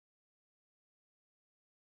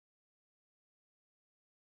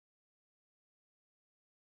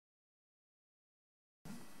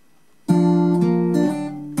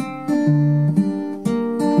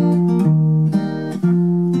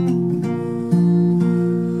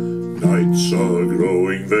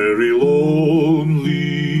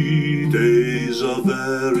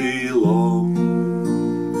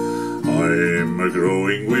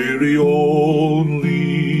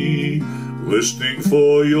listening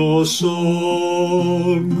for your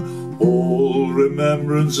song. Old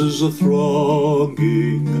remembrances are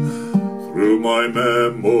thronging through my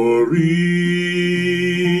memory,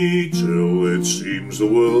 till it seems the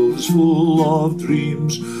world is full of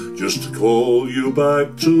dreams, just to call you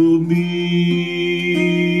back to me.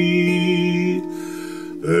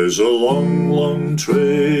 There's a long, long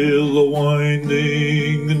trail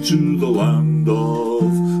a-winding into the land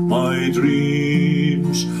of my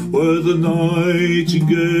dreams, where the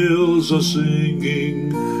nightingales are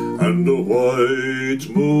singing and the white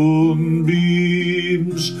moon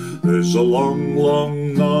beams. There's a long,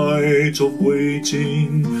 long night of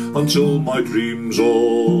waiting until my dreams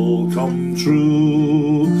all come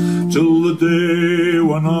true, till the day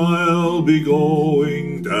when I'll be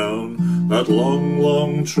going down that long,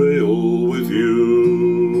 long trail with you.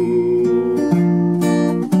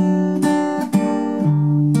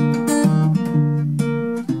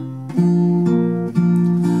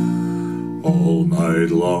 All night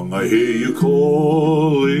long I hear you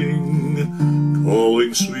calling,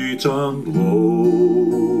 calling sweet and low.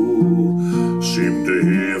 Seem to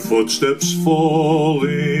hear footsteps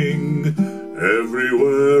falling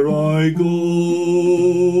everywhere I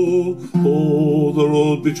go. Oh, the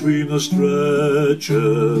road between us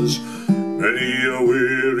stretches many a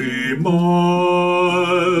weary mile.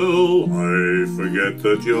 I forget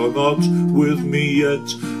that you're not with me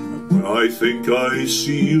yet, and when I think I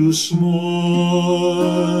see you smile.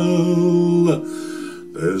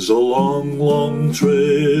 There's a long, long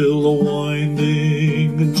trail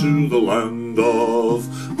a-winding into the land of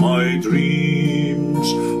my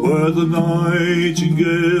dreams, where the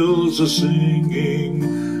nightingales are singing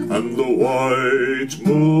and the white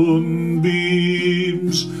moon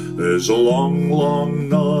beams. There's a long, long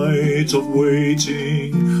night of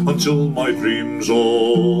waiting until my dreams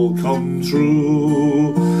all come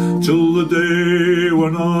true, till the day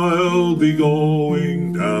when I'll be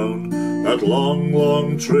going down that long,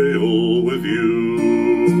 long trail with you.